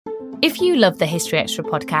If you love the History Extra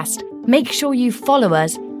podcast, make sure you follow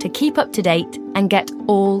us to keep up to date and get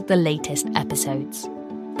all the latest episodes.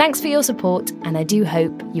 Thanks for your support, and I do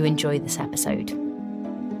hope you enjoy this episode.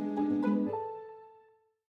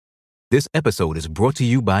 This episode is brought to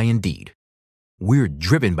you by Indeed. We're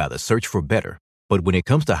driven by the search for better, but when it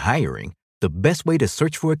comes to hiring, the best way to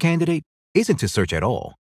search for a candidate isn't to search at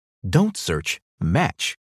all. Don't search,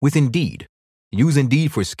 match with Indeed. Use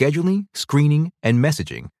Indeed for scheduling, screening, and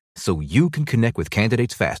messaging so you can connect with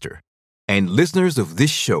candidates faster. And listeners of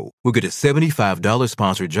this show will get a $75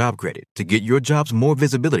 sponsored job credit to get your jobs more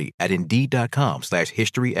visibility at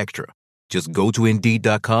Indeed.com/historyextra. Just go to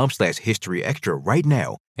Indeed.com/historyextra right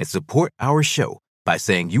now and support our show by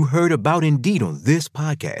saying you heard about Indeed on this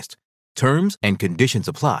podcast. Terms and conditions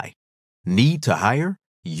apply. Need to hire?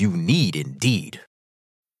 You need Indeed.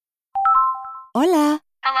 Hola.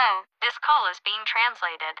 Hello, this call is being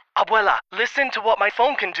translated. Abuela, listen to what my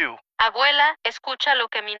phone can do. Abuela, escucha lo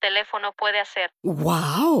que mi teléfono puede hacer.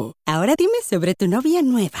 ¡Wow! Ahora dime sobre tu novia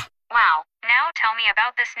nueva. Wow, now tell me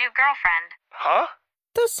about this new girlfriend. Huh?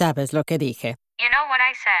 Tú sabes lo que dije. You know what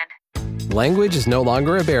I said. Language is no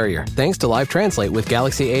longer a barrier thanks to Live Translate with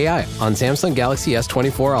Galaxy AI on Samsung Galaxy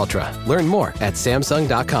S24 Ultra. Learn more at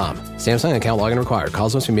Samsung.com. Samsung account login required.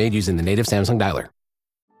 Calls must be made using the native Samsung dialer.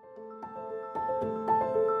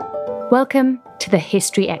 Welcome to the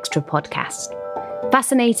History Extra podcast.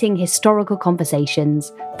 Fascinating historical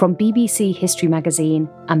conversations from BBC History Magazine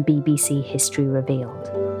and BBC History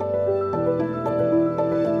Revealed.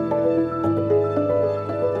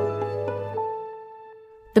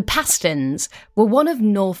 The Pastons were one of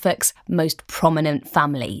Norfolk's most prominent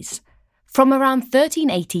families. From around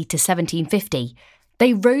 1380 to 1750,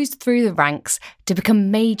 they rose through the ranks to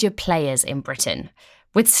become major players in Britain,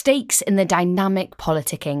 with stakes in the dynamic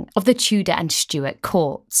politicking of the Tudor and Stuart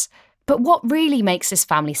courts. But what really makes this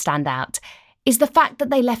family stand out is the fact that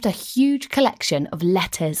they left a huge collection of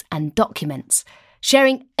letters and documents,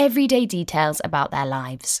 sharing everyday details about their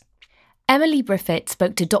lives. Emily Briffett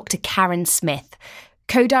spoke to Dr. Karen Smith,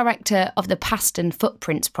 co-director of the Paston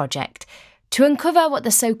Footprints Project, to uncover what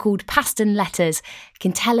the so-called Paston letters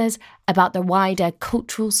can tell us about the wider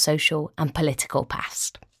cultural, social and political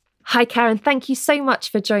past. Hi, Karen. Thank you so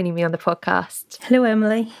much for joining me on the podcast. Hello,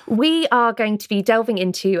 Emily. We are going to be delving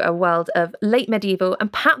into a world of late medieval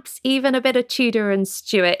and perhaps even a bit of Tudor and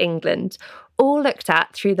Stuart England, all looked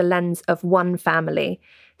at through the lens of one family.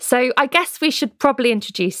 So I guess we should probably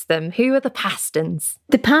introduce them. Who are the Pastons?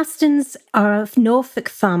 The Pastons are a Norfolk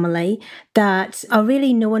family that are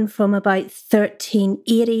really known from about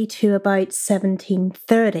 1380 to about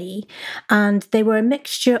 1730. And they were a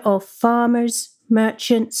mixture of farmers,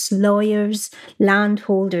 merchants, lawyers,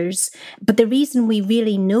 landholders. But the reason we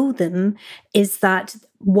really know them is that,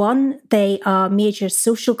 one, they are major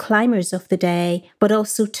social climbers of the day, but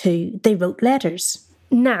also, two, they wrote letters.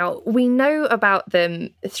 Now, we know about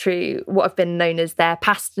them through what have been known as their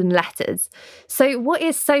Paston letters. So what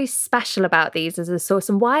is so special about these as a source,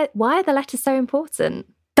 and why are the letters so important?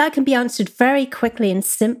 That can be answered very quickly and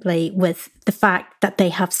simply with the fact that they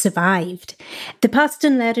have survived. The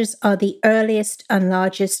Paston letters are the earliest and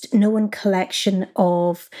largest known collection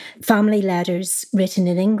of family letters written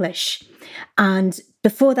in English. And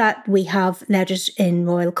before that, we have letters in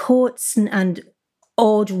royal courts and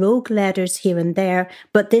odd rogue letters here and there,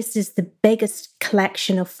 but this is the biggest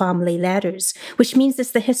collection of family letters, which means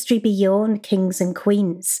it's the history beyond kings and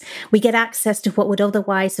queens. We get access to what would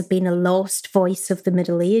otherwise have been a lost voice of the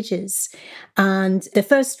Middle Ages. And the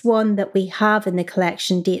first one that we have in the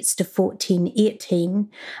collection dates to 1418.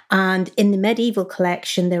 And in the medieval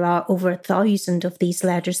collection, there are over 1,000 of these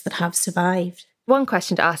letters that have survived. One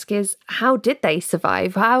question to ask is, how did they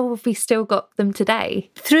survive? How have we still got them today?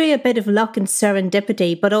 Through a bit of luck and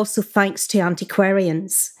serendipity, but also thanks to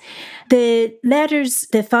antiquarians. The letters,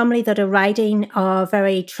 the family that are writing are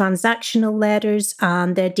very transactional letters,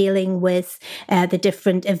 and they're dealing with the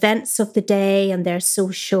different events of the day and their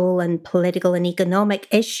social and political and economic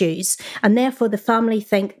issues. And therefore, the family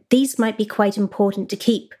think these might be quite important to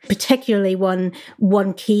keep, particularly one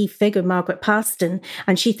key figure, Margaret Paston.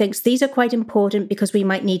 And she thinks these are quite important because we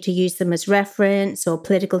might need to use them as reference or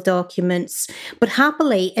political documents. But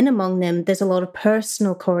happily, in among them, there's a lot of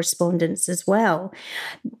personal correspondence as well.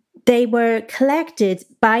 They were collected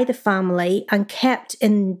by the family and kept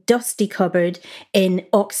in dusty cupboard in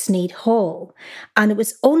Oxnead Hall. And it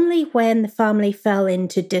was only when the family fell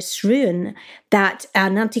into disruin that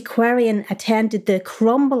an antiquarian attended the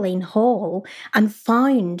crumbling hall and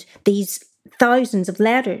found these thousands of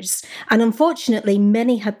letters. And unfortunately,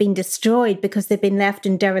 many have been destroyed because they've been left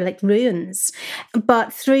in derelict ruins.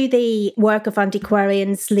 But through the work of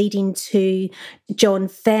antiquarians leading to John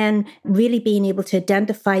Fenn really being able to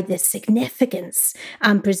identify the significance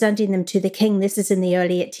and presenting them to the king, this is in the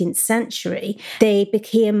early 18th century, they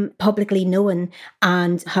became publicly known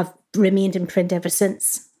and have remained in print ever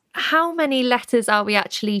since. How many letters are we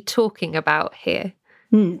actually talking about here?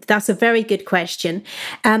 That's a very good question.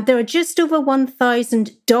 There are just over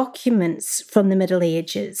 1,000 documents from the Middle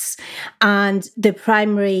Ages, and the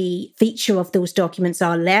primary feature of those documents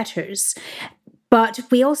are letters. But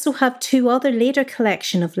we also have 2 other later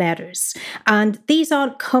collection of letters, and these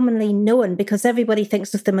aren't commonly known because everybody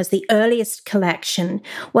thinks of them as the earliest collection.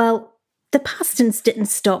 Well, the Pastons didn't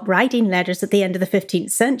stop writing letters at the end of the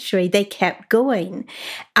 15th century. They kept going.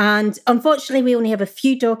 And unfortunately, we only have a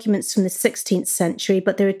few documents from the 16th century,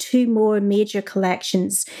 but there are 2 more major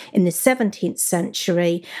collections in the 17th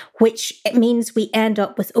century, which means we end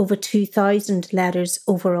up with over 2,000 letters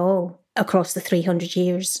overall across the 300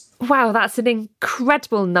 years. Wow, that's an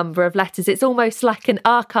incredible number of letters. It's almost like an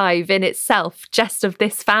archive in itself, just of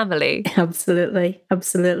this family. Absolutely,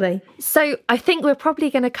 absolutely. So I think we're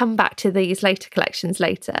probably going to come back to these later collections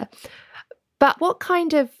later. But what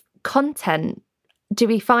kind of content do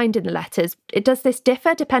we find in the letters? Does this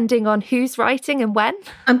differ depending on who's writing and when?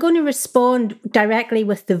 I'm going to respond directly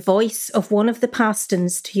with the voice of one of the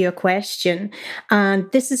Pastons to your question. And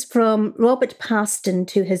this is from Robert Paston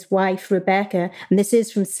to his wife, Rebecca. And this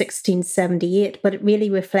is from 1678, but it really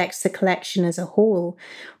reflects the collection as a whole.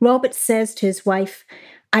 Robert says to his wife,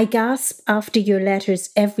 "I gasp after your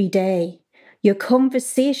letters every day. Your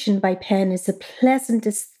conversation by pen is the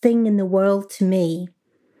pleasantest thing in the world to me."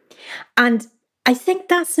 And I think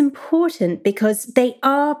that's important because they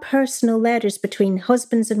are personal letters between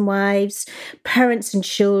husbands and wives, parents and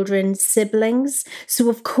children, siblings. So,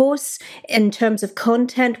 of course, in terms of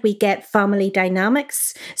content, we get family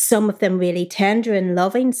dynamics, some of them really tender and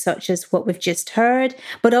loving, such as what we've just heard,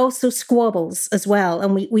 but also squabbles as well.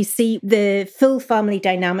 And we see the full family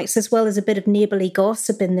dynamics as well as a bit of neighbourly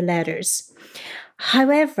gossip in the letters.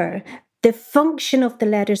 However, the function of the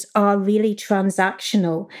letters are really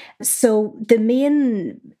transactional. So the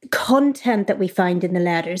main content that we find in the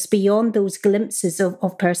letters, beyond those glimpses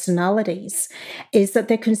of personalities, is that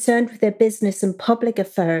they're concerned with their business and public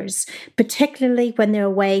affairs, particularly when they're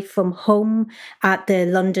away from home at the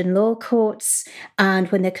London law courts and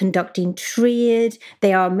when they're conducting trade.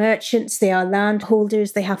 They are merchants, they are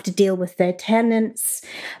landholders, they have to deal with their tenants.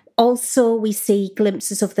 Also, we see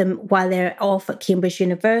glimpses of them while they're off at Cambridge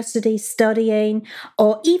University studying,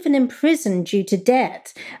 or even in prison due to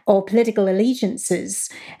debt or political allegiances.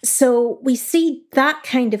 So we see that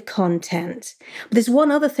kind of content. But there's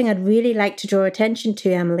one other thing I'd really like to draw attention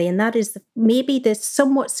to, Emily, and that is maybe the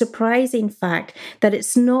somewhat surprising fact that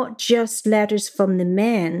it's not just letters from the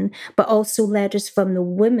men, but also letters from the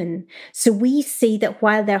women. So we see that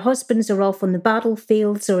while their husbands are off on the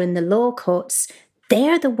battlefields or in the law courts,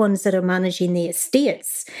 they're the ones that are managing the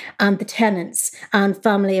estates and the tenants and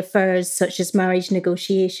family affairs such as marriage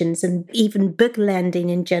negotiations and even book lending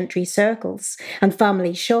in gentry circles and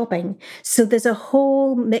family shopping. So there's a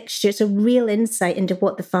whole mixture. It's a real insight into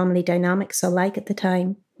what the family dynamics are like at the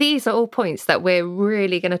time. These are all points that we're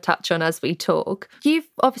really going to touch on as we talk. You've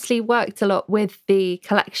obviously worked a lot with the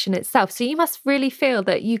collection itself, so you must really feel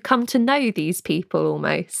that you come to know these people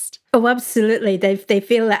almost. Oh, absolutely. They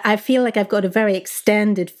feel that I feel like I've got a very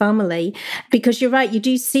extended family, because you're right. You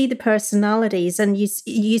do see the personalities, and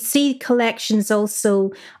you see collections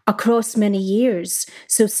also across many years.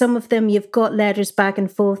 So some of them you've got letters back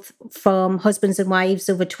and forth from husbands and wives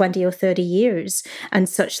over 20 or 30 years and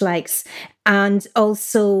such likes. And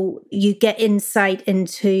also you get insight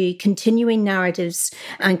into continuing narratives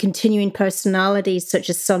and continuing personalities, such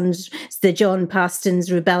as sons, the John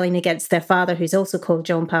Pastons rebelling against their father, who's also called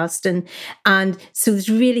John Paston. And so it's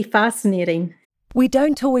really fascinating. We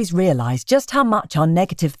don't always realise just how much our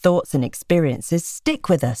negative thoughts and experiences stick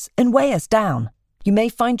with us and weigh us down. You may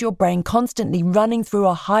find your brain constantly running through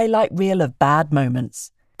a highlight reel of bad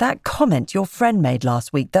moments. That comment your friend made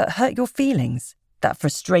last week that hurt your feelings. That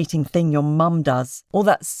frustrating thing your mum does, or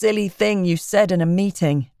that silly thing you said in a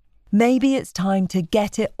meeting. Maybe it's time to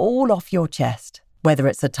get it all off your chest, whether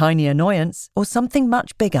it's a tiny annoyance or something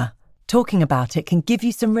much bigger. Talking about it can give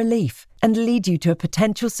you some relief and lead you to a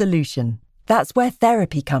potential solution. That's where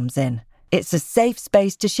therapy comes in. It's a safe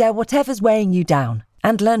space to share whatever's weighing you down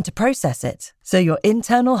and learn to process it, so your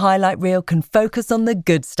internal highlight reel can focus on the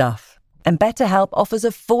good stuff. And BetterHelp offers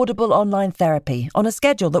affordable online therapy on a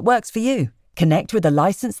schedule that works for you. Connect with a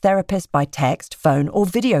licensed therapist by text, phone, or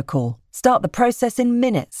video call. Start the process in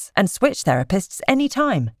minutes and switch therapists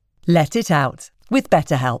anytime. Let it out with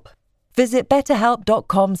BetterHelp. Visit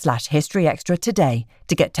betterhelp.com/historyextra today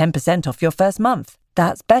to get 10% off your first month.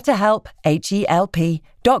 That's BetterHelp,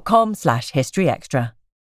 HELP.com/historyextra.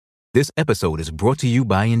 This episode is brought to you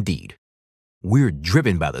by Indeed. We're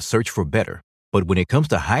driven by the search for better, but when it comes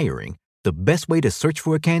to hiring, the best way to search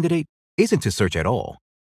for a candidate isn't to search at all.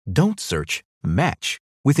 Don't search, match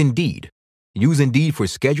with Indeed. Use Indeed for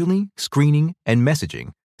scheduling, screening, and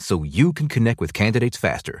messaging so you can connect with candidates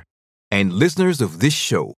faster. And listeners of this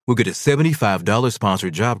show will get a $75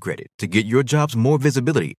 sponsored job credit to get your jobs more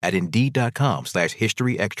visibility at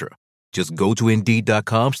Indeed.com/historyextra. Just go to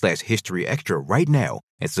Indeed.com/historyextra right now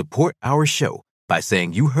and support our show by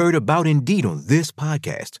saying you heard about Indeed on this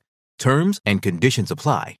podcast. Terms and conditions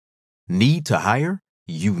apply. Need to hire?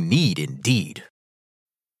 You need Indeed.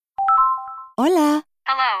 Hola.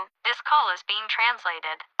 Hello, this call is being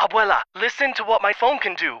translated. Abuela, listen to what my phone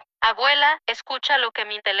can do. Abuela, escucha lo que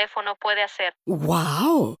mi teléfono puede hacer.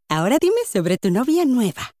 ¡Wow! Ahora dime sobre tu novia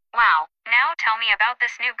nueva. Wow, now tell me about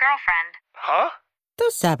this new girlfriend. Huh?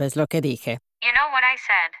 Tú sabes lo que dije. You know what I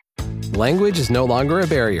said. Language is no longer a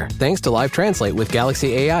barrier thanks to Live Translate with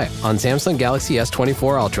Galaxy AI on Samsung Galaxy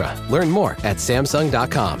S24 Ultra. Learn more at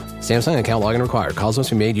Samsung.com. Samsung account login required. Calls must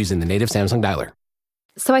be made using the native Samsung dialer.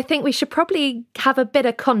 So I think we should probably have a bit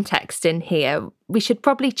of context in here. We should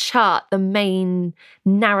probably chart the main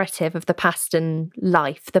narrative of the Paston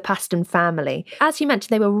life, the Paston family. As you mentioned,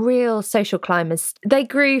 they were real social climbers. They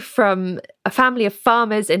grew from a family of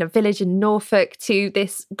farmers in a village in Norfolk to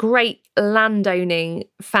this great landowning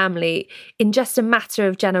family in just a matter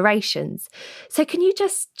of generations. So can you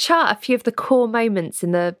just chart a few of the core moments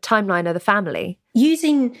in the timeline of the family?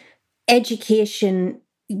 Using education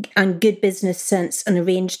and good business sense and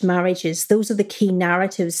arranged marriages, those are the key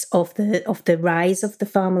narratives of the rise of the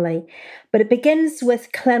family. But it begins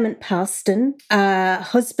with Clement Paston, a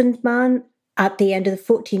husbandman at the end of the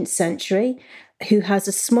 14th century, who has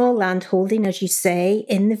a small landholding, as you say,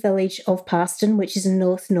 in the village of Paston, which is in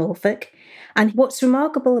North Norfolk. And what's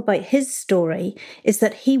remarkable about his story is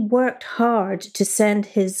that he worked hard to send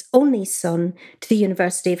his only son to the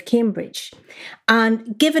University of Cambridge.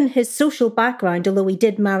 And given his social background, although he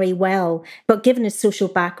did marry well, but given his social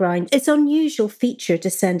background, it's an unusual feature to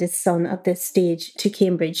send his son at this stage to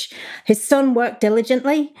Cambridge. His son worked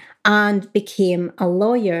diligently and became a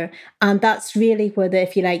lawyer. And that's really where,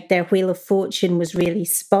 if you like, their wheel of fortune was really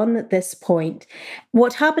spun at this point.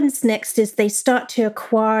 What happens next is they start to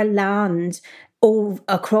acquire land all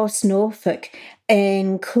across Norfolk,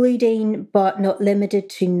 including but not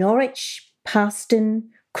limited to Norwich,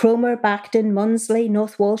 Paston, Cromer, Bacton, Munsley,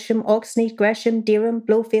 North Walsham, Oxnead, Gresham, Dereham,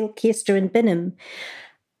 Blowfield, Caister and Binham.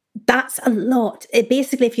 That's a lot.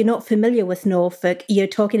 Basically, if you're not familiar with Norfolk, you're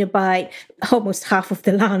talking about almost half of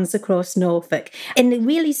the lands across Norfolk in a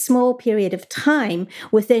really small period of time,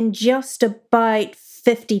 within just about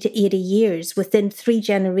 50 to 80 years, within 3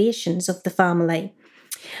 generations of the family.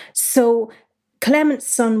 So Clement's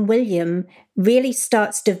son, William, really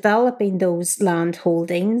starts developing those land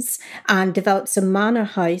holdings and develops a manor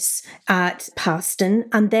house at Paston.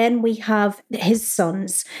 And then we have his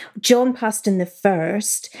sons, John Paston I,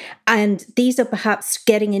 and these are perhaps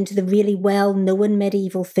getting into the really well-known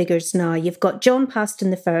medieval figures now. You've got John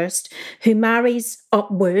Paston I, who marries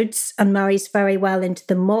upwards and marries very well into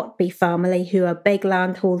the Motby family, who are big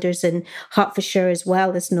landholders in Hertfordshire as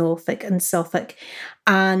well as Norfolk and Suffolk.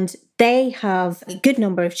 And they have a good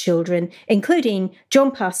number of children, including John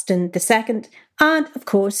Paston II, and of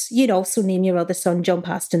course, you'd also name your other son John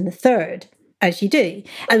Paston III, as you do.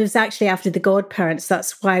 It was actually after the godparents,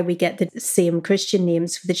 that's why we get the same Christian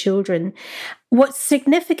names for the children. What's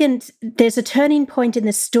significant, there's a turning point in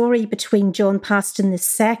the story between John Paston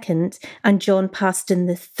II and John Paston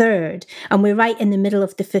III, and we're right in the middle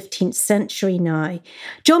of the 15th century now.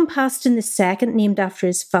 John Paston II, named after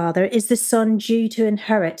his father, is the son due to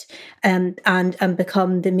inherit and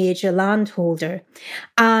become the major landholder.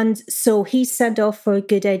 And so he's sent off for a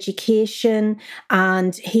good education,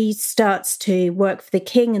 and he starts to work for the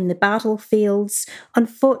king in the battlefields.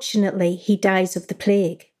 Unfortunately, he dies of the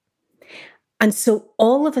plague. And so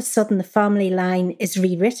all of a sudden, the family line is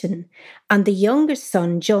rewritten. And the younger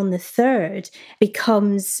son, John III,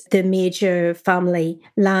 becomes the major family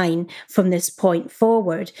line from this point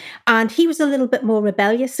forward. And he was a little bit more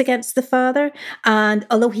rebellious against the father. And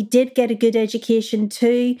although he did get a good education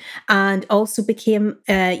too, and also became,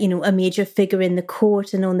 a major figure in the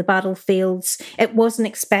court and on the battlefields, it wasn't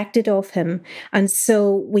expected of him. And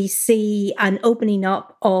so we see an opening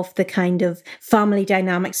up of the kind of family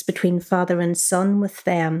dynamics between father and son with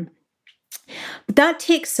them. But that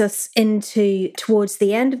takes us into towards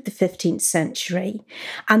the end of the 15th century.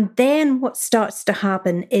 And then what starts to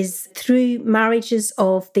happen is through marriages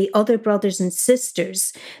of the other brothers and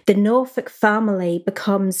sisters, the Norfolk family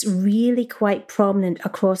becomes really quite prominent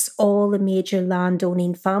across all the major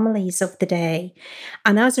landowning families of the day.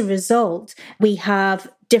 And as a result, we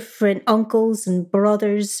have different uncles and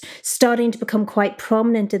brothers starting to become quite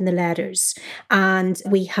prominent in the letters. And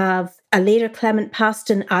we have a later Clement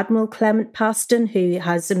Paston, Admiral Clement Paston, who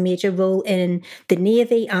has a major role in the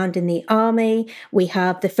Navy and in the Army. We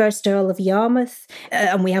have the first Earl of Yarmouth,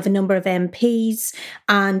 and we have a number of MPs.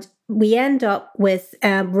 And we end up with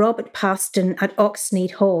Robert Paston at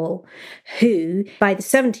Oxnead Hall, who by the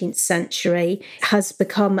 17th century has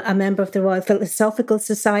become a member of the Royal Philosophical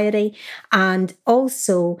Society and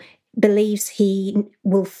also believes he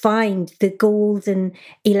will find the golden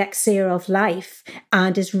elixir of life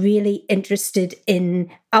and is really interested in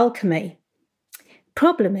alchemy.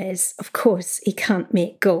 Problem is, of course, he can't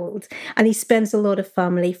make gold, and he spends a lot of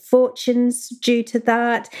family fortunes due to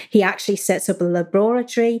that. He actually sets up a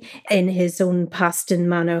laboratory in his own Paston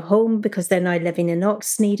Manor home because they're now living in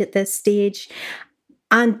Oxnead at this stage.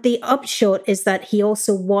 And the upshot is that he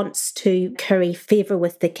also wants to curry favour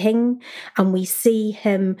with the king. And we see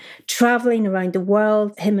him travelling around the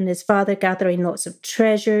world, him and his father gathering lots of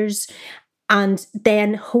treasures, and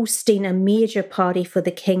then hosting a major party for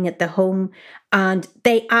the king at the home. And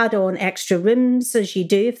they add on extra rooms, as you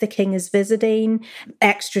do if the king is visiting,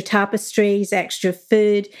 extra tapestries, extra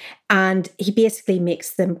food, and he basically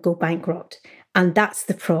makes them go bankrupt. And that's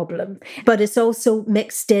the problem. But it's also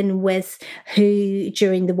mixed in with who,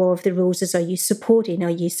 during the War of the Roses, are you supporting? Are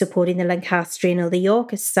you supporting the Lancastrian or the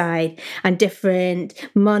Yorkist side? And different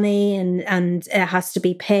money and it has to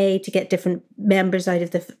be paid to get different members out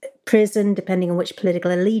of the prison, depending on which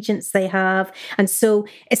political allegiance they have. And so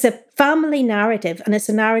it's a family narrative, and it's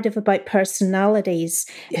a narrative about personalities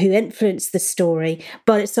who influence the story,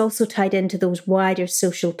 but it's also tied into those wider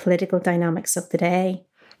social political dynamics of the day.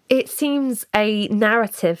 It seems a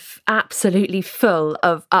narrative absolutely full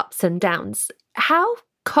of ups and downs. How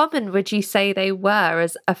common would you say they were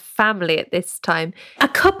as a family at this time? A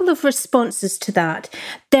couple of responses to that.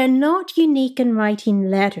 They're not unique in writing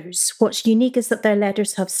letters. What's unique is that their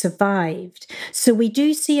letters have survived. So we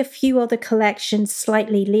do see a few other collections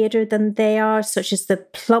slightly later than they are, such as the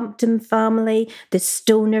Plumpton family, the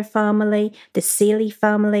Stoner family, the Saley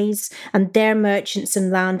families, and their merchants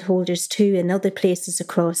and landholders too in other places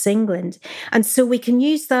across England. And so we can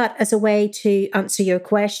use that as a way to answer your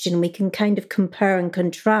question. We can kind of compare and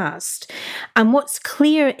contrast. And what's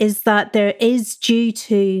clear is that there is, due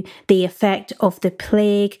to the effect of the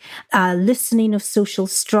plague, loosening of social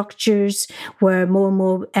structures where more and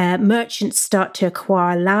more merchants start to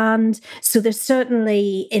acquire land. So there's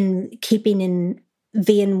certainly in keeping in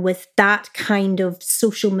vein with that kind of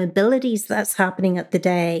social mobilities that's happening at the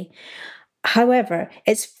day. However,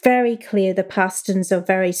 it's very clear the Pastons are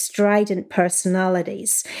very strident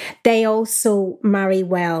personalities. They also marry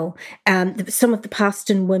well. Some of the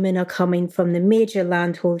Paston women are coming from the major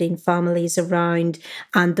landholding families around,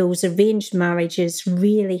 and those arranged marriages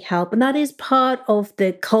really help. And that is part of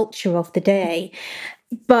the culture of the day.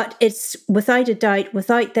 But it's without a doubt,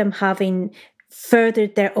 without them having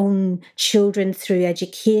furthered their own children through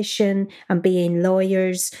education and being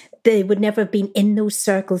lawyers, they would never have been in those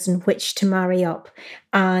circles in which to marry up.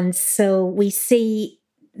 And so we see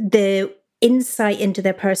the insight into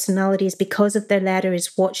their personalities because of their letter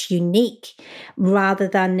is what's unique, rather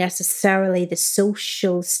than necessarily the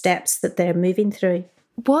social steps that they're moving through.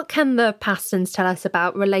 What can the Pastons tell us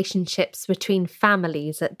about relationships between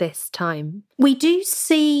families at this time? We do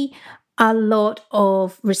see a lot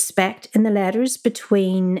of respect in the letters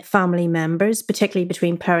between family members, particularly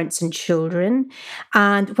between parents and children.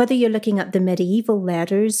 And whether you're looking at the medieval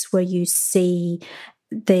letters where you see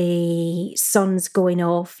the sons going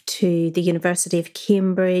off to the University of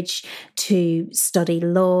Cambridge to study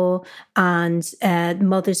law, and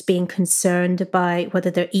mothers being concerned about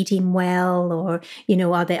whether they're eating well or,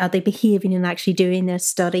 are they behaving and actually doing their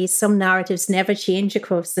studies. Some narratives never change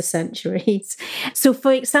across the centuries. So,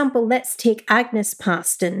 for example, let's take Agnes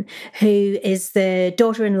Paston, who is the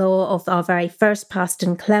daughter-in-law of our very first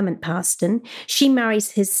Paston, Clement Paston. She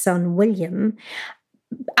marries his son, William.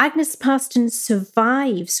 Agnes Paston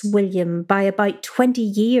survives William by about 20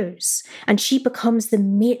 years, and she becomes the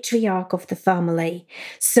matriarch of the family.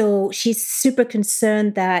 So she's super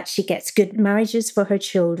concerned that she gets good marriages for her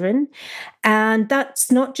children. And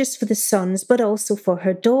that's not just for the sons, but also for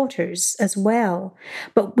her daughters as well.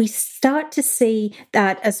 But we start to see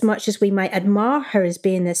that as much as we might admire her as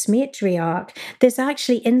being this matriarch, there's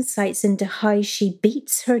actually insights into how she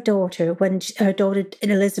beats her daughter when her daughter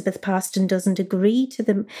Elizabeth Paston doesn't agree to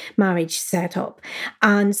the marriage setup.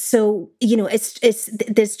 And so,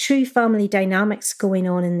 there's true family dynamics going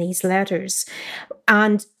on in these letters.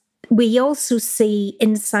 And we also see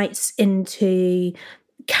insights into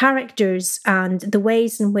characters and the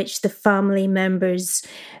ways in which the family members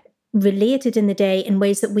related in the day in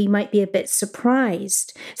ways that we might be a bit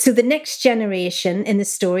surprised. So the next generation in the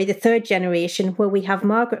story, the third generation, where we have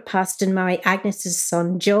Margaret Paston marry Agnes's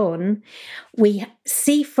son, John, we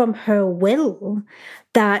see from her will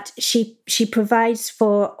that she provides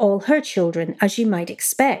for all her children, as you might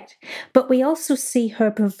expect. But we also see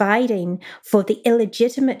her providing for the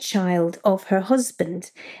illegitimate child of her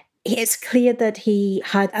husband. It's clear that he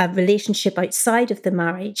had a relationship outside of the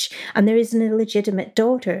marriage, and there is an illegitimate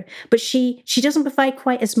daughter. But she doesn't provide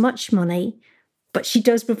quite as much money, but she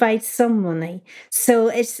does provide some money. So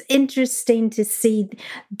it's interesting to see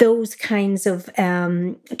those kinds of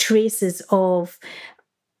traces of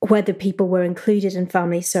whether people were included in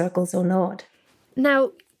family circles or not.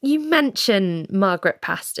 Now, you mention Margaret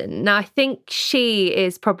Paston. Now, I think she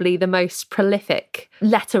is probably the most prolific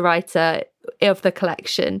letter writer of the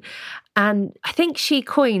collection. And I think she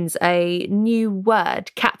coins a new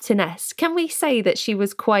word, captainess. Can we say that she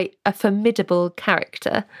was quite a formidable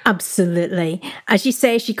character? Absolutely. As you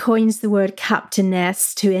say, she coins the word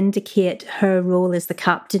captainess to indicate her role as the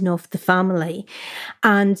captain of the family.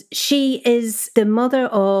 And she is the mother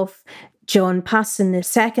of John Paston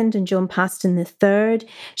II and John Paston III.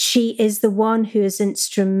 She is the one who is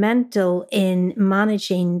instrumental in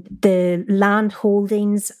managing the land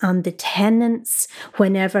holdings and the tenants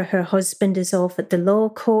whenever her husband is off at the law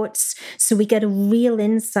courts. So we get a real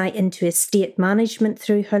insight into estate management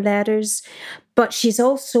through her letters. But she's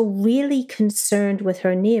also really concerned with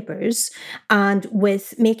her neighbours and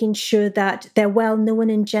with making sure that they're well known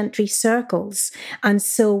in gentry circles. And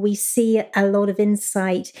so we see a lot of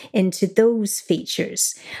insight into those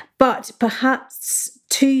features. But perhaps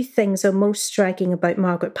two things are most striking about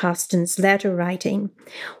Margaret Paston's letter writing.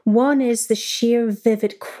 One is the sheer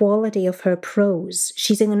vivid quality of her prose.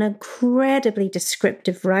 She's an incredibly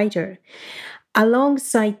descriptive writer.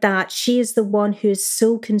 Alongside that, she is the one who is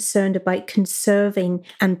so concerned about conserving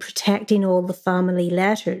and protecting all the family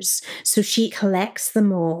letters. So she collects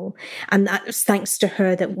them all. And that's thanks to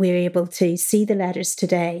her that we're able to see the letters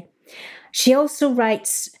today. She also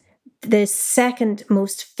writes the second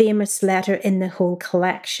most famous letter in the whole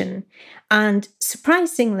collection. And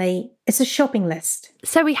surprisingly, it's a shopping list.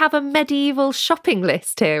 So we have a medieval shopping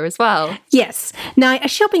list here as well. Yes. Now, a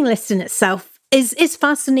shopping list in itself is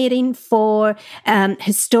fascinating for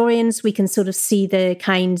historians. We can sort of see the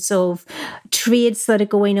kinds of trades that are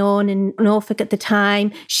going on in Norfolk at the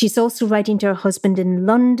time. She's also writing to her husband in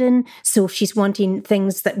London. So if she's wanting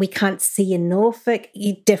things that we can't see in Norfolk,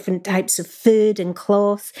 different types of food and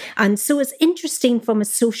cloth. And so it's interesting from a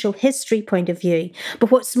social history point of view.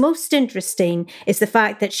 But what's most interesting is the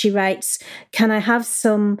fact that she writes, can I have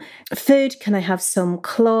some food? Can I have some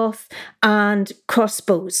cloth and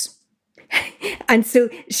crossbows? And so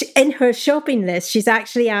in her shopping list, she's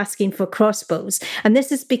actually asking for crossbows. And this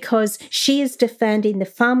is because she is defending the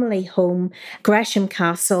family home, Gresham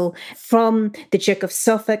Castle, from the Duke of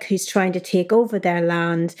Suffolk, who's trying to take over their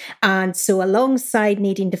land. And so alongside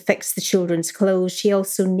needing to fix the children's clothes, she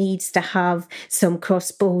also needs to have some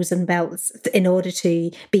crossbows and belts in order to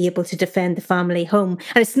be able to defend the family home.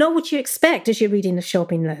 And it's not what you expect as you're reading a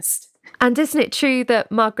shopping list. And isn't it true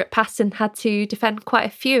that Margaret Paston had to defend quite a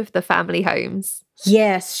few of the family homes?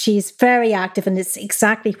 Yes, she's very active, and it's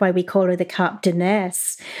exactly why we call her the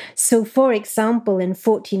captainess. So, for example, in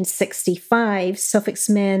 1465, Suffolk's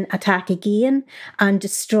men attack again and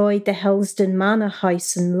destroyed the Helsdon Manor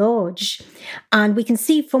house and lodge. And we can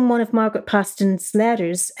see from one of Margaret Paston's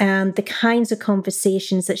letters the kinds of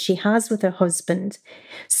conversations that she has with her husband.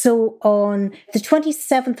 So, on the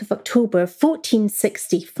 27th of October,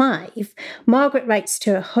 1465, Margaret writes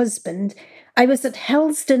to her husband, I was at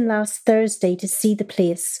Helsdon last Thursday to see the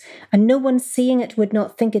place, and no one seeing it would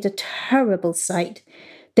not think it a terrible sight.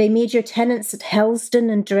 They made your tenants at Helsdon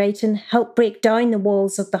and Drayton help break down the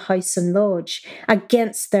walls of the house and lodge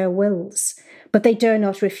against their wills, but they dare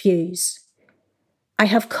not refuse. I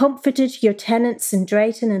have comforted your tenants in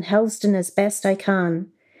Drayton and Helston as best I can.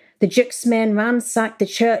 The Duke's men ransacked the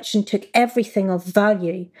church and took everything of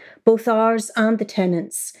value, both ours and the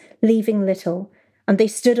tenants, leaving little. And they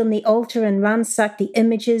stood on the altar and ransacked the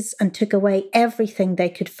images and took away everything they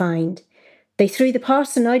could find. They threw the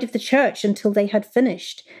parson out of the church until they had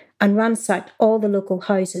finished, and ransacked all the local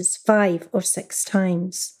houses 5 or 6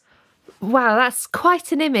 times. Wow, that's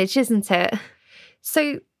quite an image, isn't it?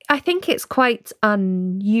 So I think it's quite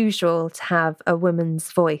unusual to have a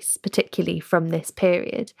woman's voice, particularly from this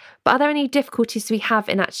period. But are there any difficulties we have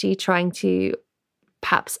in actually trying to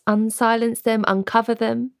perhaps unsilence them, uncover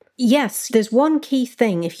them? Yes, there's one key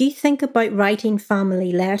thing. If you think about writing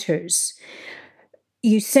family letters,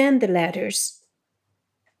 you send the letters,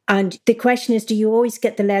 and the question is, do you always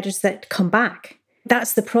get the letters that come back?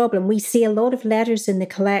 That's the problem. We see a lot of letters in the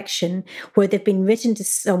collection where they've been written to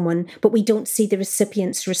someone, but we don't see the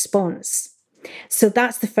recipient's response. So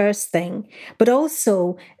that's the first thing. But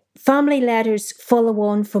also, family letters follow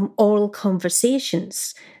on from oral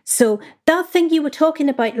conversations. So that thing you were talking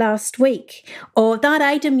about last week, or that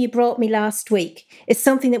item you brought me last week, is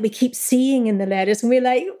something that we keep seeing in the letters. And we're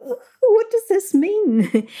like, what does this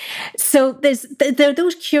mean? So there are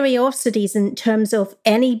those curiosities in terms of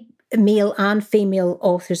any male and female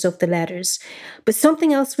authors of the letters. But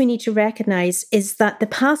something else we need to recognise is that the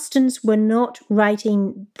Pastons were not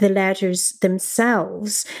writing the letters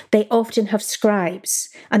themselves. They often have scribes.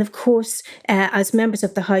 And of course, as members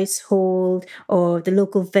of the household or the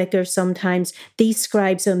local vicar sometimes, these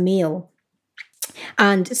scribes are male.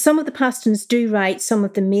 And some of the Pastons do write, some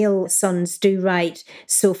of the male sons do write.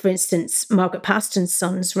 So, for instance, Margaret Paston's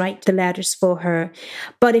sons write the letters for her.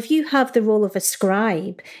 But if you have the role of a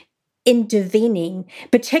scribe intervening,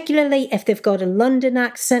 particularly if they've got a London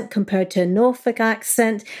accent compared to a Norfolk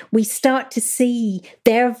accent, we start to see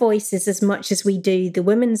their voices as much as we do the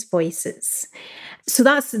women's voices. So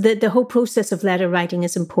that's the whole process of letter writing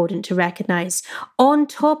is important to recognise. On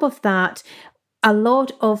top of that, a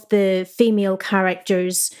lot of the female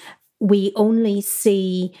characters, we only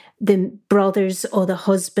see the brothers or the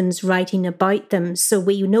husbands writing about them. So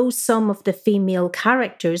we know some of the female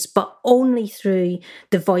characters, but only through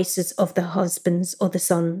the voices of the husbands or the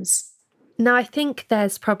sons. Now, I think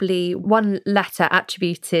there's probably one letter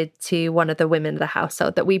attributed to one of the women of the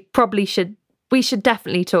household that we should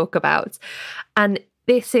definitely talk about. And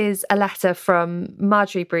this is a letter from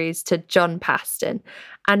Marjorie Bruce to John Paston,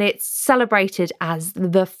 and it's celebrated as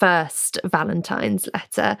the first Valentine's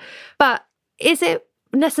letter. But is it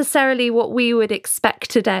necessarily what we would expect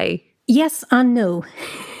today? Yes and no.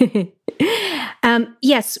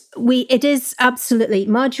 Yes, it is absolutely.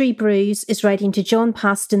 Marjorie Bruce is writing to John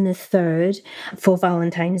Paston III for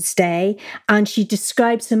Valentine's Day, and she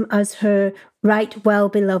describes him as her right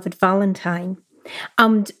well-beloved Valentine.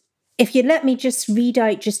 And if you let me just read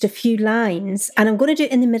out just a few lines, and I'm going to do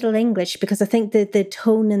it in the Middle English because I think the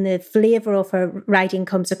tone and the flavour of her writing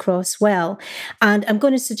comes across well. And I'm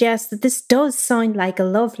going to suggest that this does sound like a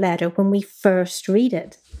love letter when we first read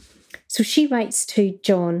it. So she writes to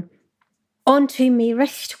John, "Unto me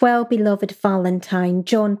recht well-beloved Valentine,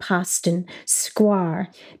 John Paston, Squire,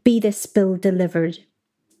 be this bill delivered.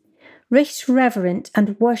 Recht reverent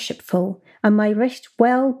and worshipful, and my recht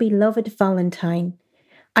well-beloved Valentine,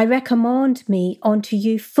 I recommend me unto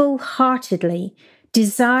you full-heartedly,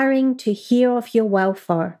 desiring to hear of your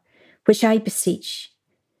welfare, which I beseech.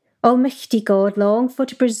 Almighty God long for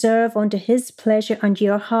to preserve unto his pleasure and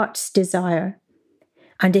your heart's desire.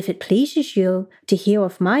 And if it pleases you to hear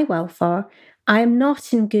of my welfare, I am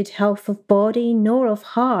not in good health of body nor of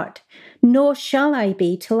heart, nor shall I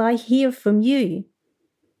be till I hear from you."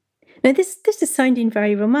 Now this is sounding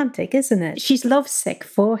very romantic, isn't it? She's lovesick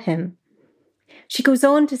for him. She goes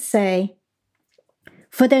on to say,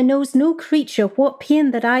 "For there knows no creature what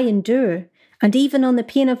pain that I endure, and even on the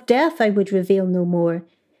pain of death I would reveal no more.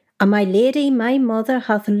 And my lady, my mother,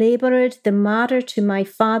 hath laboured the matter to my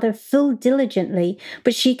father full diligently,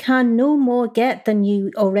 but she can no more get than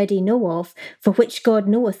you already know of, for which God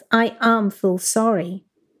knoweth I am full sorry."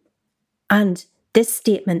 And this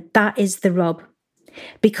statement, that is the rub,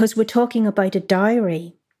 because we're talking about a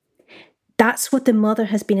dowry. That's what the mother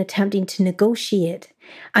has been attempting to negotiate.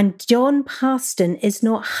 And John Paston is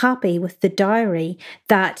not happy with the dowry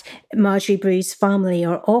that Marjorie Bruce's family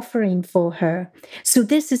are offering for her. So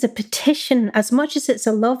this is a petition. As much as it's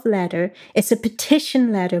a love letter, it's a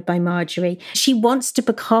petition letter by Marjorie. She wants to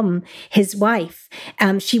become his wife.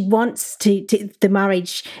 She wants the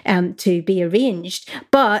marriage to be arranged,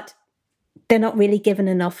 but they're not really given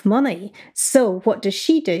enough money. So what does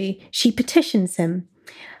she do? She petitions him.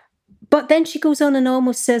 But then she goes on and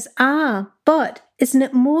almost says, but isn't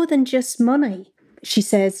it more than just money? She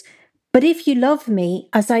says, but if you love me,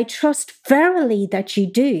 as I trust verily that you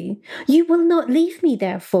do, you will not leave me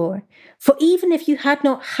therefore. For even if you had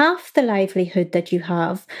not half the livelihood that you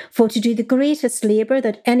have, for to do the greatest labour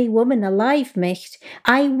that any woman alive might,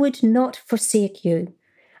 I would not forsake you.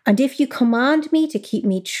 And if you command me to keep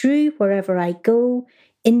me true wherever I go,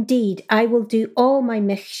 indeed I will do all my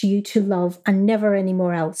might you to love and never any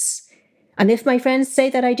more else. And if my friends say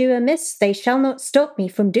that I do amiss, they shall not stop me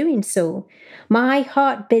from doing so. My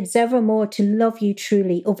heart bids evermore to love you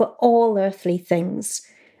truly over all earthly things.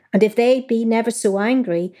 And if they be never so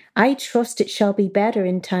angry, I trust it shall be better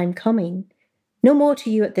in time coming. No more to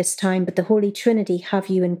you at this time, but the Holy Trinity have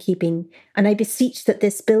you in keeping. And I beseech that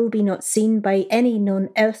this bill be not seen by any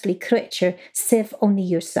non-earthly creature, save only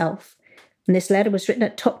yourself. And this letter was written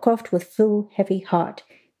at Topcroft with full heavy heart.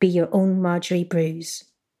 Be your own Marjorie Bruce.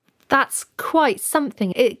 That's quite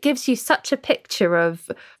something. It gives you such a picture of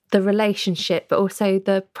the relationship, but also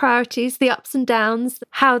the priorities, the ups and downs,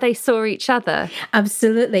 how they saw each other.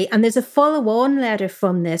 Absolutely. And there's a follow-on letter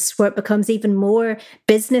from this where it becomes even more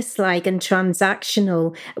businesslike and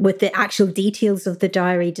transactional with the actual details of the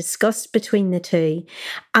diary discussed between the two.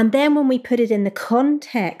 And then when we put it in the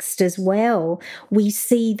context as well, we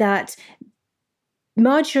see that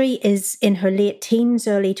Marjorie is in her late teens,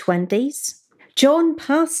 early 20s. John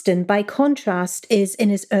Paston, by contrast, is in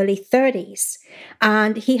his early 30s,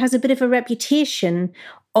 and he has a bit of a reputation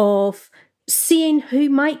of seeing who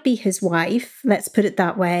might be his wife, let's put it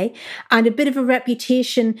that way, and a bit of a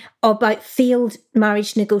reputation about failed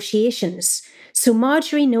marriage negotiations. So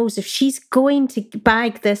Marjorie knows if she's going to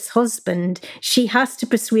bag this husband, she has to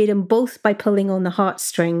persuade him both by pulling on the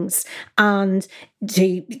heartstrings and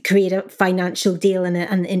to create a financial deal and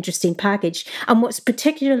an interesting package. And what's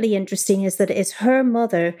particularly interesting is that it is her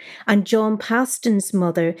mother and John Paston's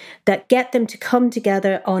mother that get them to come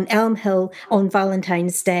together on Elm Hill on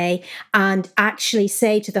Valentine's Day and actually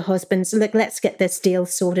say to the husbands, look, let's get this deal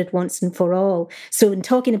sorted once and for all. So in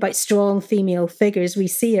talking about strong female figures, we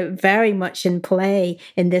see it very much in play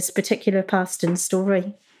in this particular Paston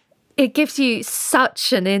story. It gives you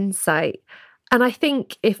such an insight. And I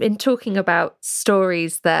think if in talking about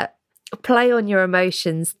stories that play on your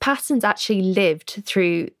emotions, Paston's actually lived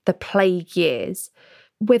through the plague years.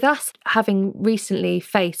 With us having recently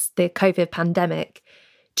faced the COVID pandemic,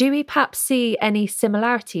 do we perhaps see any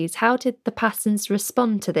similarities? How did the Pastons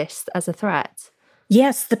respond to this as a threat?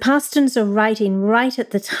 Yes, the Pastons are writing right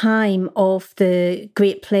at the time of the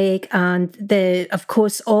Great Plague and of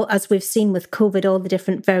course, all as we've seen with COVID, all the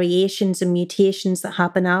different variations and mutations that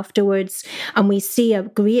happen afterwards. And we see a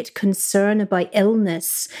great concern about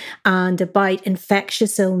illness and about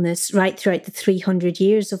infectious illness right throughout the 300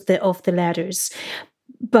 years of the letters.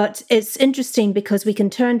 But it's interesting because we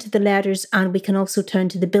can turn to the letters and we can also turn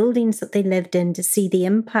to the buildings that they lived in to see the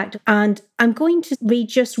impact. And I'm going to read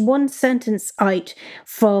just one sentence out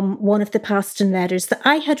from one of the Paston letters that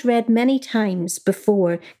I had read many times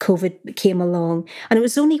before COVID came along. And it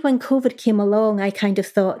was only when COVID came along I kind of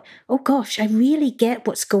thought, oh gosh, I really get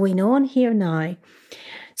what's going on here now.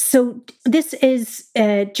 So this is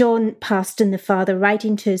John Paston, the father,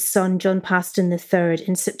 writing to his son, John Paston III,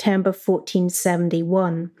 in September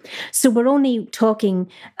 1471. So we're only talking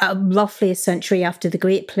roughly a century after the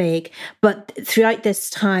Great Plague, but throughout this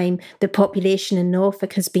time, the population in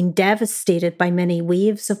Norfolk has been devastated by many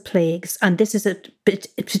waves of plagues, and this is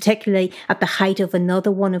particularly at the height of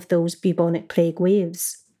another one of those bubonic plague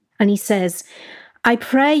waves. And he says, I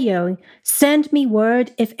pray you, send me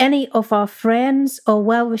word if any of our friends or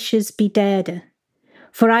well-wishers be dead.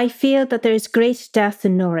 For I fear that there is great death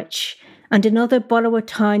in Norwich, and in other borrower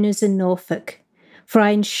towns in Norfolk. For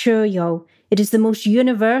I assure you, it is the most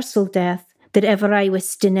universal death that ever I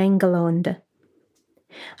wist in England.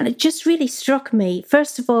 And it just really struck me,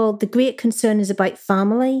 first of all, the great concern is about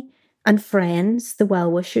family and friends, the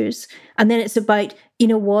well-wishers. And then it's about,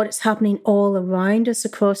 it's happening all around us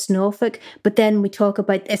across Norfolk. But then we talk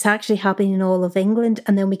about it's actually happening in all of England.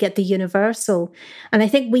 And then we get the universal. And I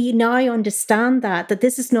think we now understand that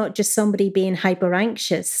this is not just somebody being hyper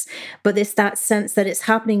anxious, but it's that sense that it's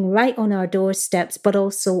happening right on our doorsteps, but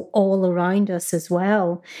also all around us as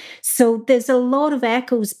well. So there's a lot of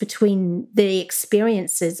echoes between the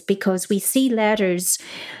experiences because we see letters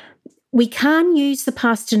we can use the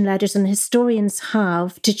Paston letters, and historians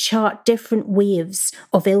have, to chart different waves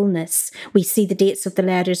of illness. We see the dates of the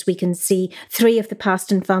letters. We can see 3 of the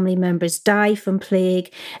Paston family members die from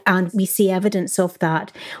plague, and we see evidence of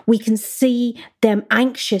that. We can see them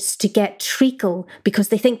anxious to get treacle because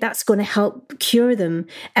they think that's going to help cure them.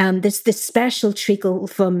 There's this special treacle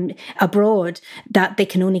from abroad that they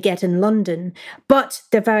can only get in London. But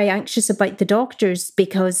they're very anxious about the doctors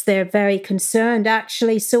because they're very concerned.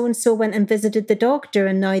 Actually, so-and-so went and visited the doctor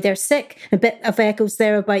and now they're sick. A bit of echoes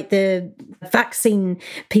there about the vaccine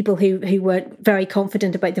people who weren't very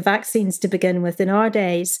confident about the vaccines to begin with in our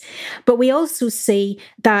days. But we also see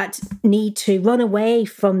that need to run away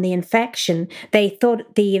from the infection. They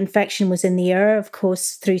thought the infection was in the air. Of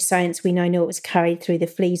course, through science, we now know it was carried through the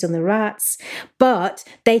fleas on the rats. But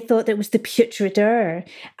they thought it was the putrid air.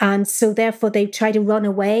 And so therefore they try to run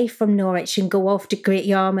away from Norwich and go off to Great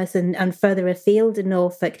Yarmouth and further afield in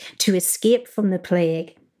Norfolk to escape from the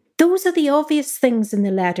plague. Those are the obvious things in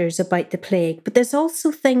the letters about the plague, but there's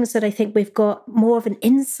also things that I think we've got more of an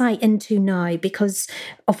insight into now because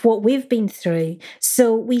of what we've been through.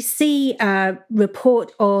 So we see a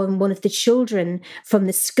report on one of the children from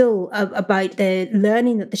the school about the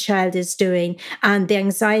learning that the child is doing and the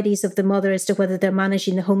anxieties of the mother as to whether they're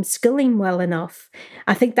managing the homeschooling well enough.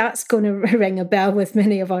 I think that's going to ring a bell with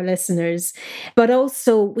many of our listeners. But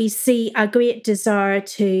also we see a great desire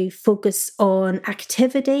to focus on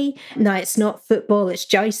activity. Now, it's not football, it's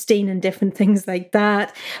jousting and different things like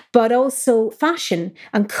that, but also fashion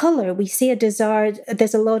and colour. We see a desire,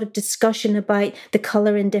 there's a lot of discussion about the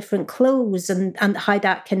colour in different clothes and how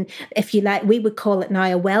that can, if you like, we would call it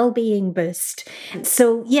now a well-being boost.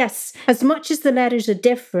 So yes, as much as the letters are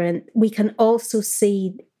different, we can also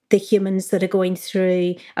see the humans that are going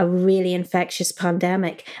through a really infectious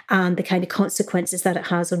pandemic and the kind of consequences that it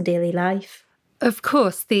has on daily life. Of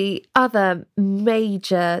course, the other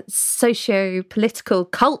major socio-political,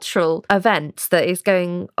 cultural event that is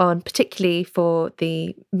going on, particularly for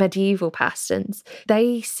the medieval Pastons,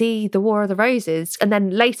 they see the War of the Roses. And then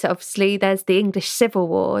later, obviously, there's the English Civil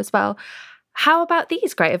War as well. How about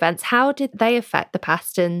these great events? How did they affect the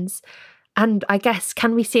Pastons? And I guess,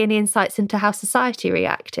 can we see any insights into how society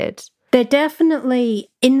reacted? There are definitely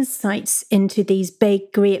insights into these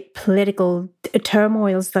big, great political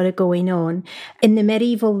turmoils that are going on. In the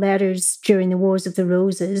medieval letters during the Wars of the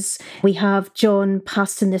Roses, we have John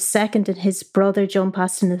Paston II and his brother John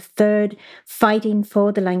Paston III fighting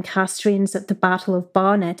for the Lancastrians at the Battle of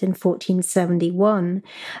Barnet in 1471.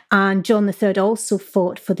 And John III also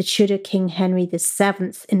fought for the Tudor King Henry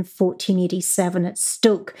VII in 1487 at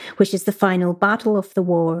Stoke, which is the final battle of the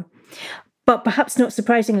war. But perhaps not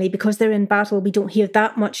surprisingly, because they're in battle, we don't hear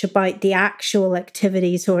that much about the actual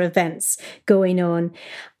activities or events going on.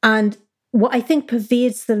 And what I think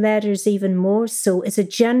pervades the letters even more so is a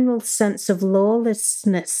general sense of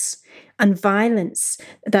lawlessness and violence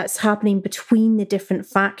that's happening between the different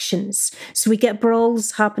factions. So we get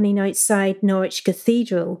brawls happening outside Norwich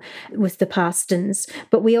Cathedral with the Pastons,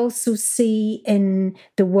 but we also see in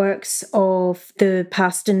the works of the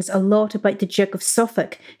Pastons a lot about the Duke of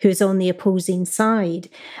Suffolk, who is on the opposing side,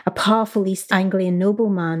 a powerful East Anglian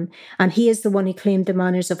nobleman, and he is the one who claimed the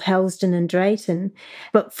manors of Helsdon and Drayton.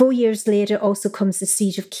 But 4 years later also comes the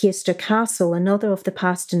siege of Caister Castle, another of the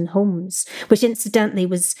Paston homes, which incidentally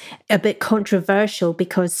was a bit controversial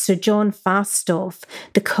because Sir John Fastolf,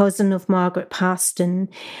 the cousin of Margaret Paston,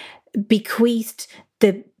 bequeathed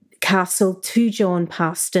the castle to John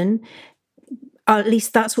Paston. Or at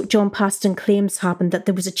least that's what John Paston claims happened, that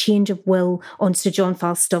there was a change of will on Sir John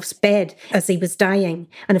Falstaff's bed as he was dying.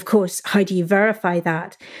 And of course, how do you verify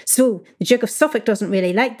that? So the Duke of Suffolk doesn't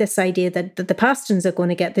really like this idea that the Pastons are going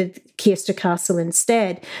to get the Caister Castle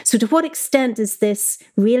instead. So to what extent is this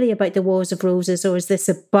really about the Wars of Roses, or is this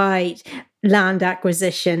about land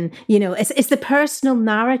acquisition? You know, it's the personal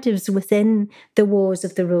narratives within the Wars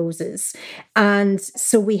of the Roses. And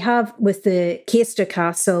so we have with the Caister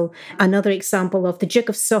Castle another example of the Duke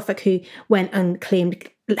of Suffolk who went and claimed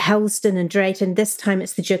Helsdon and Drayton. This time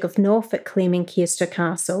it's the Duke of Norfolk claiming Caister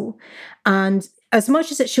Castle. And as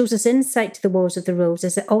much as it shows us insight to the Wars of the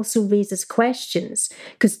Roses, it also raises questions.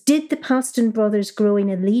 Because did the Paston brothers'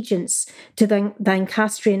 growing allegiance to the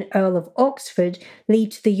Lancastrian Earl of Oxford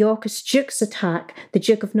lead to the Yorkist Duke's attack, the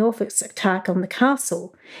Duke of Norfolk's attack on the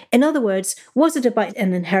castle? In other words, was it about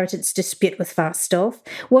an inheritance dispute with Falstaff?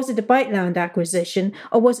 Was it about land acquisition?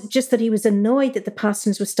 Or was it just that he was annoyed that the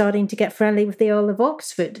Pastons were starting to get friendly with the Earl of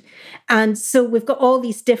Oxford? And so we've got all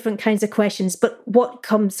these different kinds of questions, but what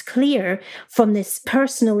comes clear from the this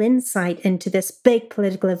personal insight into this big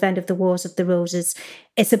political event of the Wars of the Roses.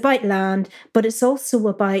 It's about land, but it's also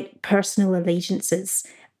about personal allegiances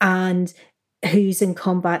and who's in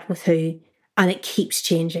combat with who, and it keeps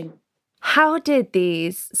changing. How did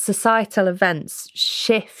these societal events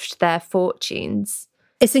shift their fortunes?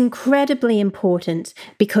 It's incredibly important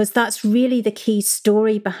because that's really the key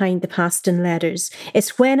story behind the Paston Letters.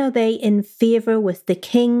 It's when are they in favour with the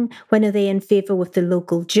king, when are they in favour with the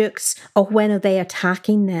local dukes, or when are they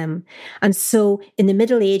attacking them? And so in the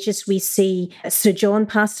Middle Ages, we see Sir John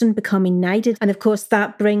Paston becoming knighted. And of course,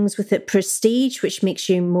 that brings with it prestige, which makes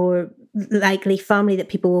you more likely family that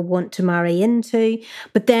people will want to marry into.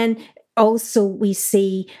 But then also we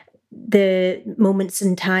see the moments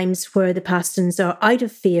and times where the Pastons are out of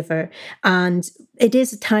favour, and it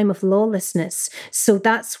is a time of lawlessness. So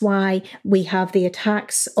that's why we have the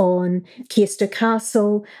attacks on Caister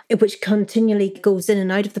Castle, which continually goes in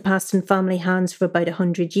and out of the Paston family hands for about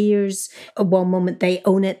 100 years. At one moment they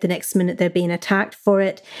own it, the next minute they're being attacked for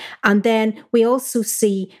it. And then we also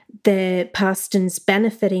see the Pastons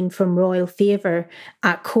benefiting from royal favour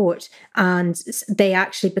at court, and they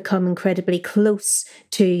actually become incredibly close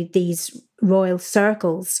to these royal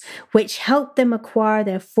circles, which help them acquire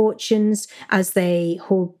their fortunes as they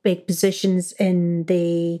hold big positions in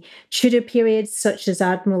the Tudor period, such as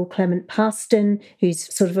Admiral Clement Paston,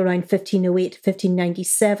 who's sort of around 1508 to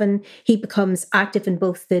 1597. He becomes active in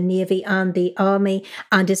both the navy and the army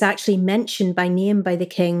and is actually mentioned by name by the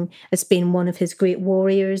king as being one of his great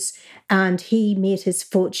warriors. And he made his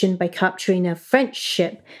fortune by capturing a French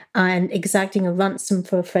ship and exacting a ransom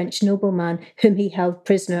for a French nobleman whom he held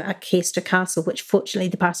prisoner at Caister Castle, which fortunately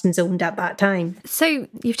the Pastons owned at that time. So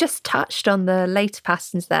you've just touched on the later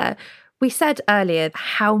Pastons there. We said earlier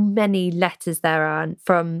how many letters there are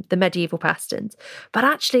from the medieval Pastons, but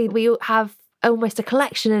actually we have almost a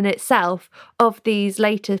collection in itself of these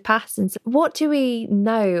later Pastons. What do we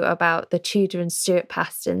know about the Tudor and Stuart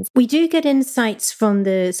Pastons? We do get insights from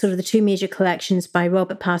the sort of the two major collections by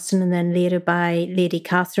Robert Paston and then later by Lady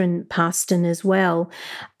Catherine Paston as well.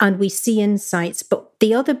 And we see insights, but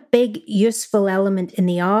the other big useful element in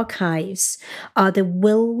the archives are the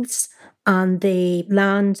wills and the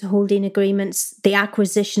land holding agreements, the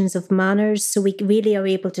acquisitions of manors. So we really are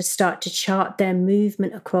able to start to chart their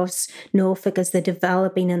movement across Norfolk as they're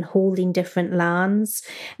developing and holding different lands.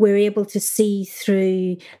 We're able to see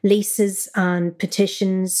through leases and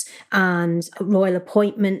petitions and royal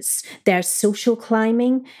appointments their social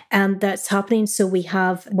climbing that's happening. So we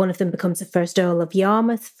have one of them becomes the first Earl of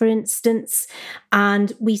Yarmouth, for instance,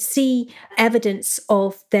 and we see evidence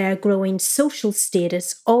of their growing social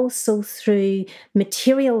status also through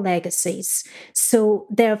material legacies. So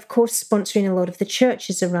they're, of course, sponsoring a lot of the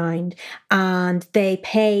churches around, and they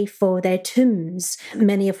pay for their tombs,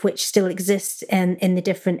 many of which still exist in the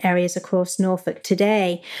different areas across Norfolk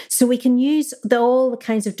today. So we can use all the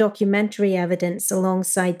kinds of documentary evidence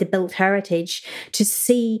alongside the built heritage to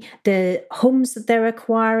see the homes that they're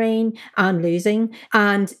acquiring and losing.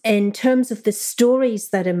 And in terms of the stories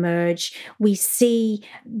that emerge, we see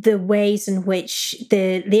the ways in which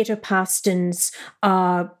the later Pastons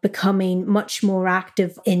are becoming much more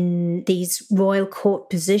active in these royal court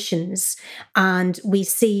positions, and we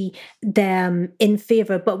see them in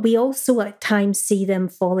favour, but we also at times see them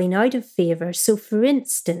falling out of favour. So for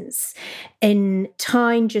instance, in a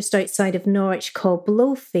town just outside of Norwich called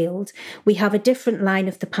Blowfield, we have a different line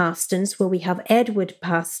of the Pastons where we have Edward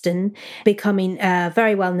Paston becoming a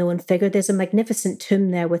very well-known figure. There's a magnificent tomb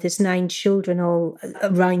there with his 9 children all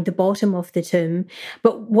around the bottom of the tomb.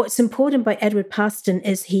 But what's important about Edward Paston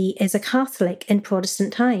is he is a Catholic in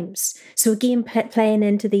Protestant times. So again, playing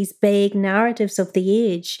into these big narratives of the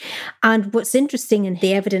age. And what's interesting in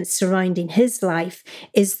the evidence surrounding his life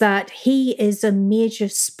is that he is a major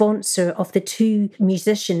sponsor of the 2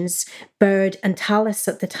 musicians, Bird and Tallis,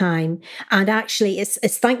 at the time. And actually, it's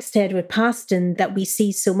thanks to Edward Paston that we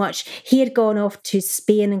see so much. He had gone off to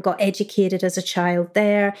Spain and got educated as a child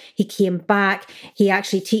there. He came back. He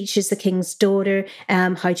actually teaches the king's daughter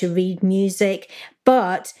how to read music.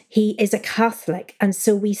 But he is a Catholic, and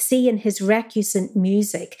so we see in his recusant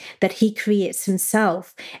music that he creates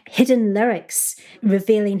himself hidden lyrics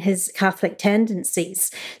revealing his Catholic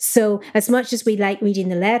tendencies. So as much as we like reading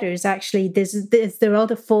the letters, actually there are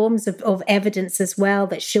other forms of evidence as well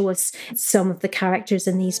that show us some of the characters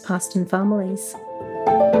in these Paston families.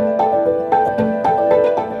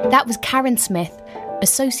 That was Karen Smith,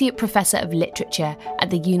 Associate Professor of Literature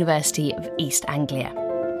at the University of East Anglia.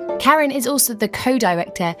 Karen is also the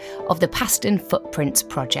co-director of the Paston Footprints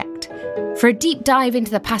Project. For a deep dive into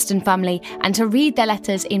the Paston family and to read their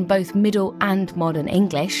letters in both Middle and Modern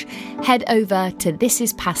English, head over to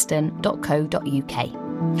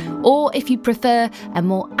thisispaston.co.uk. Or if you prefer a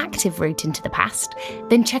more active route into the past,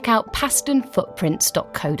 then check out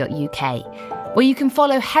pastonfootprints.co.uk, where you can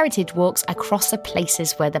follow heritage walks across the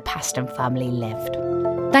places where the Paston family lived.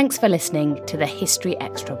 Thanks for listening to the History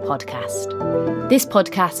Extra podcast. This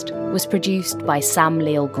podcast was produced by Sam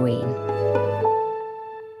Leal Green.